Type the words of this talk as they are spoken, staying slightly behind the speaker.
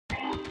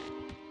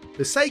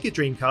The Sega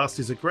Dreamcast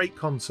is a great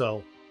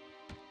console,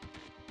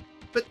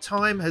 but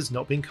time has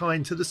not been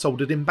kind to the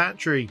soldered-in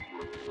battery.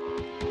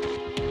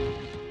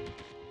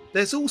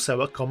 There's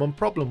also a common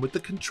problem with the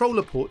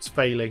controller ports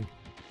failing,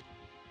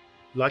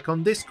 like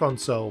on this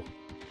console.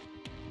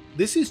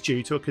 This is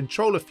due to a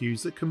controller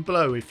fuse that can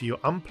blow if you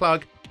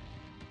unplug,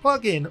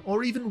 plug in,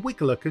 or even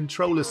wiggle a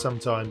controller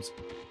sometimes.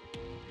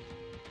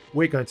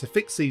 We're going to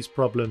fix these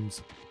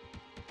problems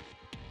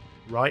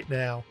right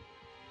now.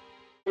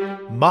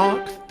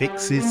 Mark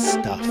fixes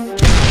stuff.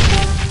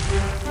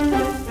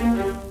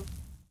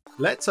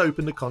 Let's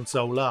open the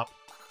console up.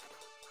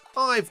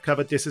 I've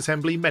covered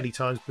disassembly many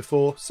times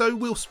before, so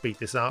we'll speed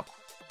this up.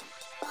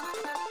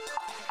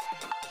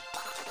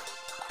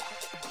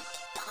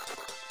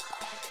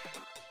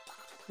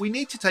 We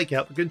need to take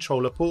out the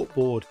controller port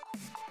board.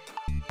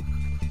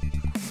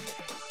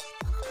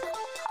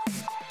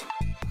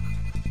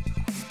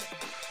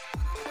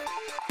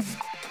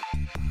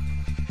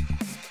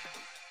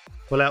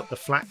 Pull out the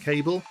flat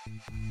cable.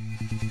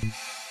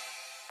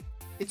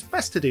 It's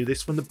best to do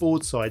this from the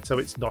board side so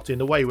it's not in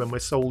the way when we're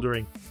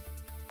soldering.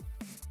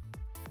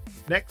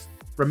 Next,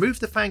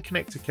 remove the fan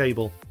connector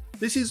cable.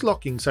 This is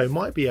locking, so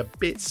might be a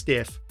bit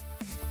stiff.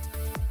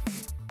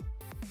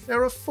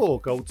 There are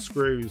 4 gold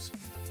screws.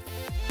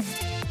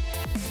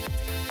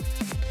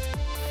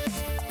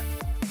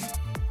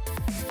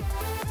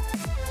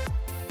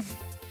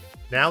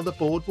 Now the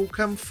board will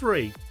come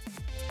free.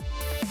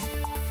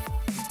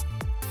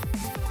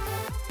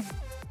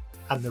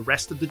 And the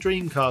rest of the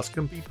Dreamcast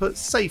can be put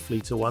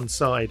safely to one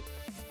side.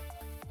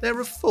 There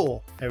are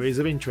 4 areas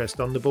of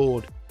interest on the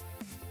board.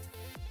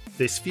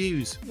 This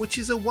fuse, which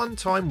is a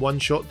one-time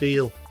one-shot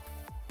deal.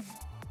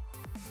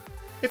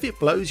 If it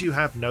blows, you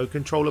have no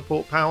controller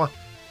port power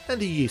and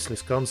a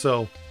useless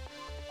console.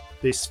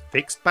 This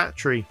fixed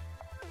battery.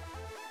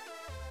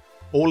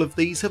 All of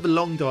these have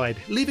long died,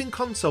 leaving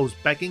consoles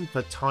begging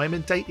for time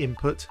and date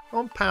input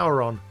on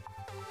power on.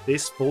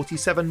 This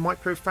 47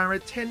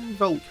 microfarad 10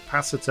 volt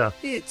capacitor.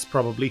 It's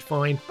probably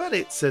fine, but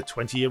it's a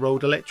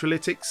 20-year-old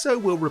electrolytic, so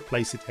we'll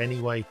replace it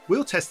anyway.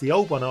 We'll test the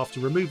old one after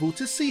removal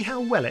to see how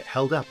well it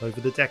held up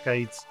over the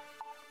decades.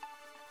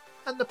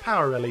 And the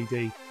power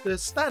LED. The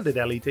standard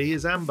LED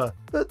is amber,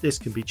 but this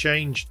can be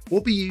changed. We'll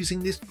be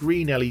using this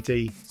green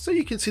LED, so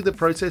you can see the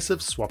process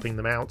of swapping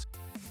them out.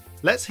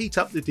 Let's heat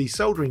up the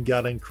desoldering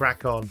gun and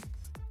crack on.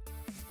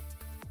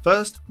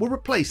 First, we'll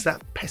replace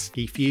that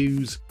pesky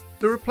fuse.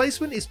 The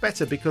replacement is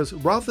better because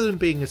rather than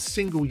being a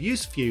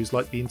single-use fuse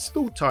like the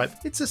installed type,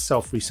 it's a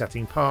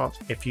self-resetting part.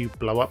 If you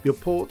blow up your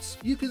ports,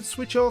 you can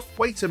switch off,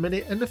 wait a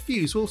minute, and the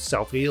fuse will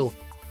self-heal.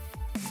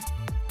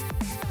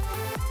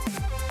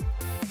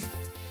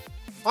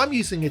 I'm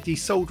using a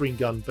desoldering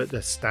gun, but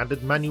the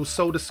standard manual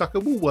solder sucker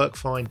will work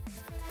fine.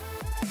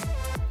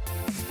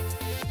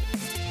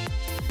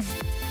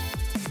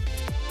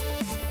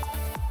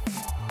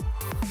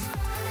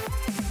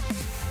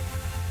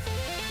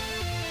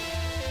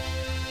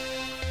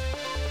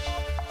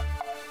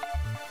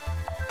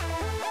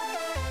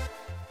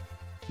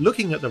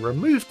 Looking at the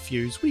removed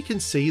fuse, we can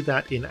see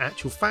that in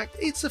actual fact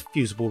it's a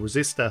fusible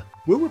resistor.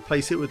 We'll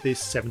replace it with this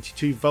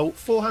 72 volt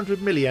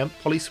 400 mA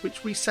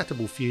polyswitch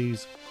resettable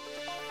fuse.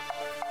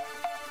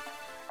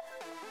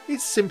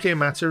 It's simply a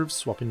matter of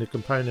swapping the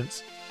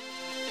components.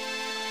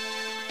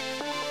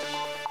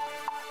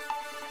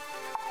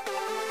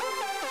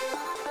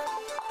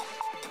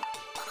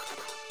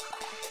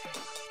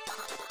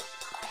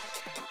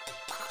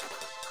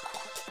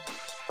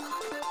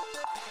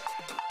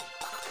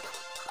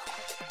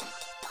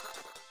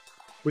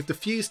 With the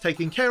fuse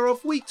taken care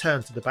of, we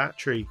turn to the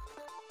battery.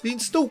 The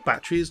installed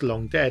battery is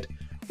long dead.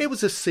 It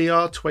was a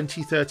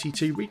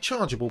CR2032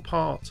 rechargeable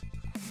part.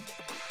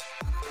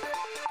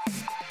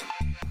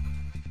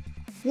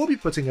 We'll be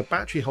putting a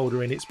battery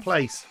holder in its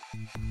place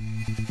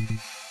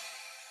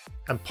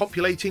and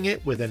populating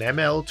it with an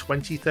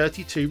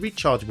ML2032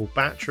 rechargeable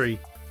battery.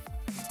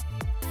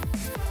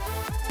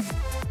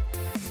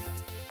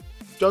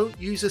 Don't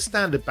use a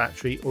standard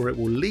battery or it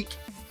will leak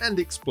and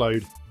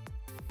explode.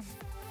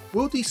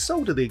 We'll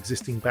desolder the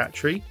existing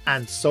battery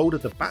and solder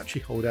the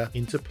battery holder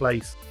into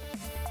place.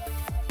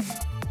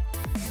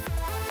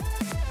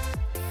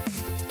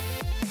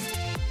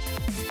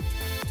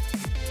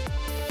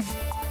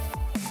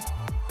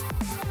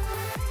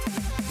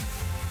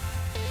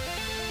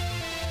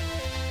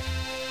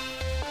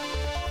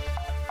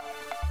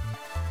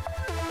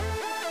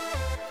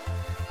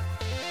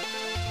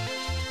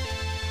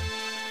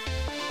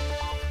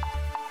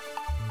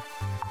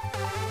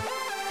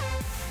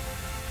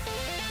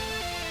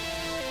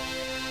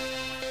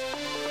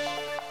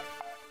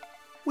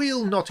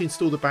 We'll not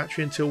install the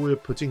battery until we're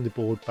putting the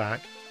board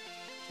back.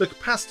 The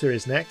capacitor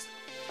is next.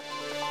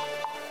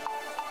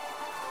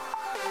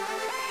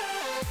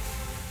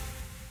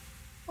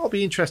 I'll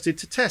be interested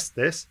to test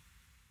this.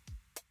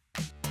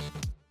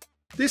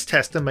 This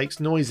tester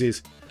makes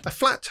noises. A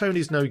flat tone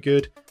is no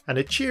good and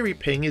a cheery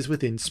ping is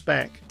within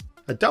spec.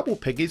 A double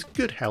ping is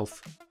good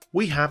health.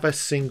 We have a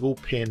single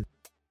pin.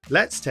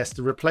 Let's test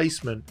the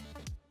replacement.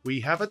 We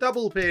have a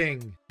double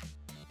ping.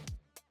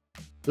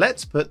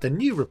 Let's put the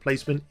new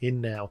replacement in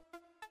now.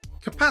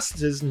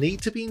 Capacitors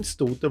need to be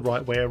installed the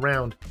right way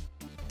around.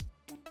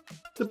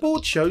 The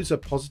board shows a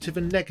positive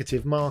and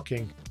negative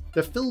marking.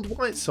 The filled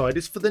white side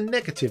is for the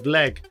negative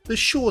leg, the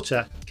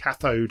shorter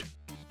cathode.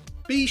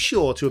 Be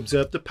sure to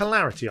observe the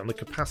polarity on the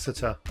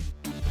capacitor.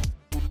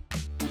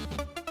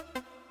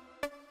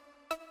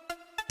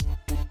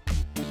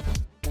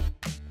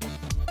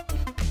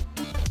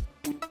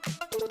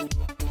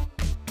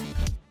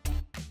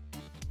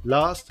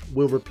 Last,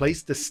 we'll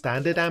replace the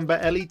standard amber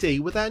LED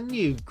with our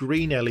new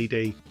green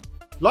LED.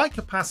 Like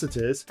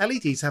capacitors,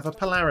 LEDs have a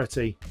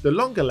polarity. The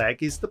longer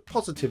leg is the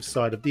positive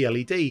side of the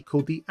LED,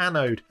 called the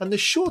anode, and the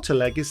shorter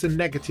leg is the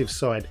negative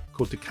side,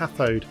 called the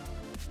cathode.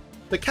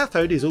 The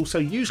cathode is also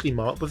usually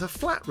marked with a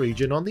flat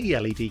region on the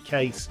LED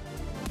case.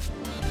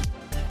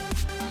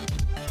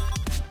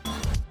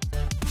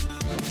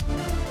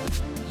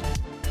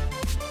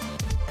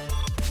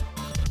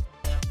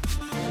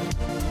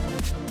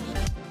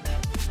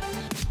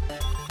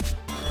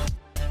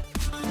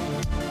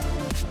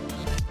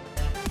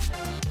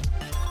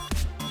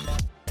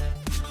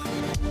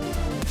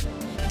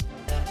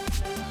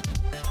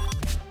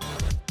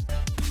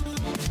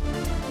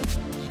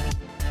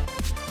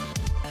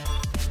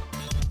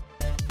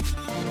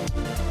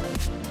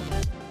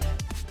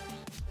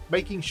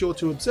 Making sure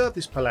to observe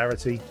this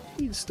polarity,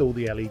 we install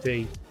the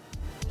LED.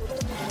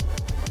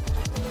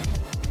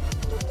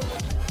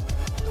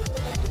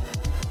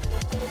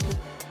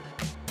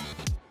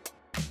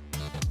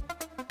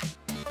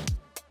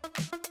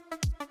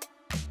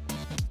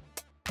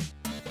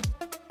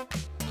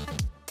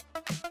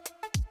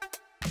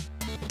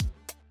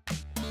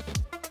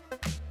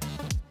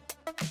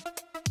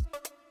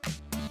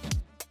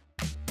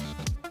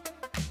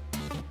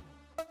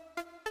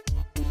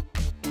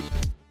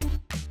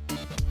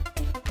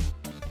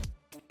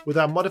 With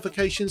our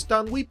modifications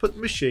done, we put the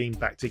machine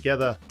back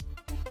together.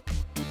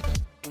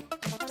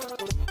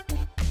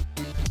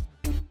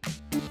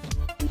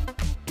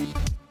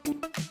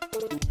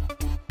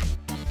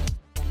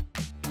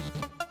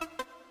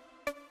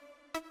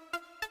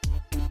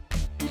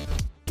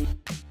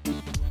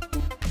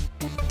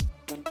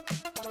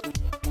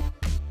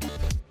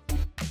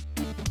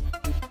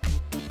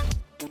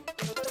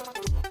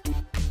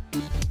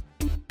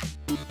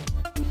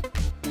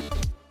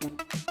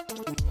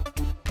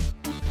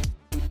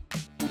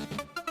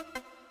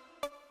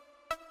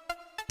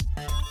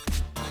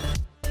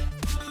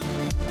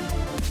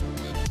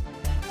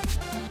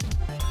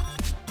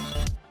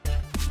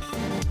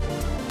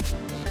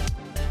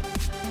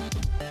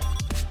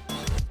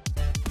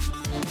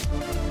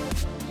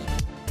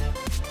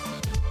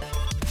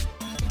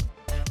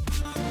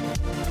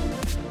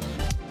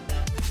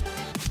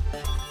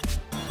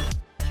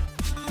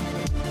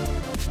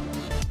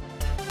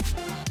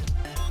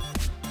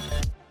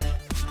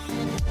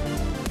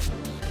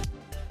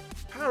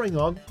 Powering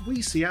on,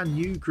 we see our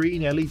new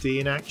green LED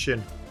in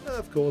action.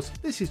 Of course,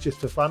 this is just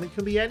for fun and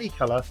can be any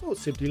colour or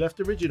simply left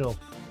original.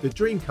 The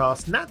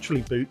Dreamcast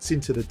naturally boots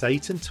into the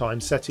date and time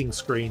settings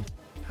screen.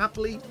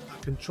 Happily, our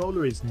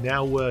controller is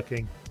now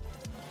working.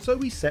 So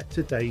we set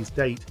today's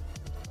date.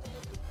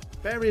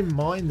 Bear in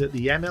mind that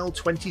the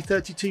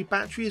ML2032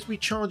 battery is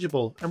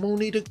rechargeable and will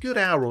need a good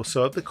hour or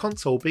so of the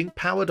console being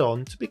powered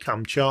on to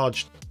become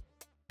charged.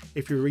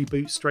 If you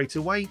reboot straight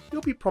away,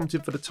 you'll be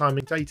prompted for the time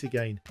and date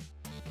again.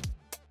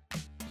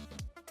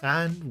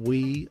 And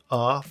we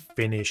are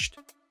finished.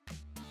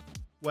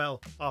 Well,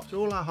 after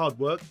all our hard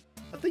work,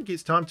 I think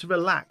it's time to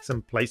relax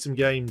and play some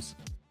games.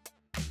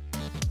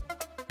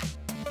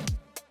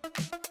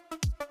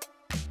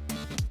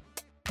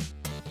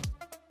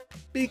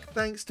 Big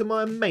thanks to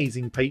my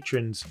amazing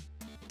patrons.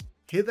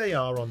 Here they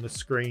are on the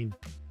screen.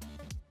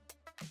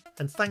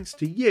 And thanks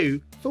to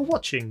you for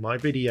watching my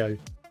video.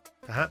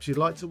 Perhaps you'd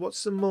like to watch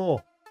some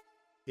more.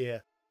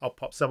 Here, I'll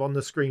pop some on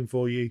the screen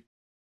for you.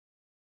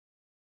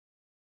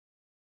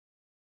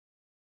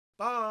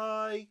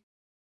 Bye!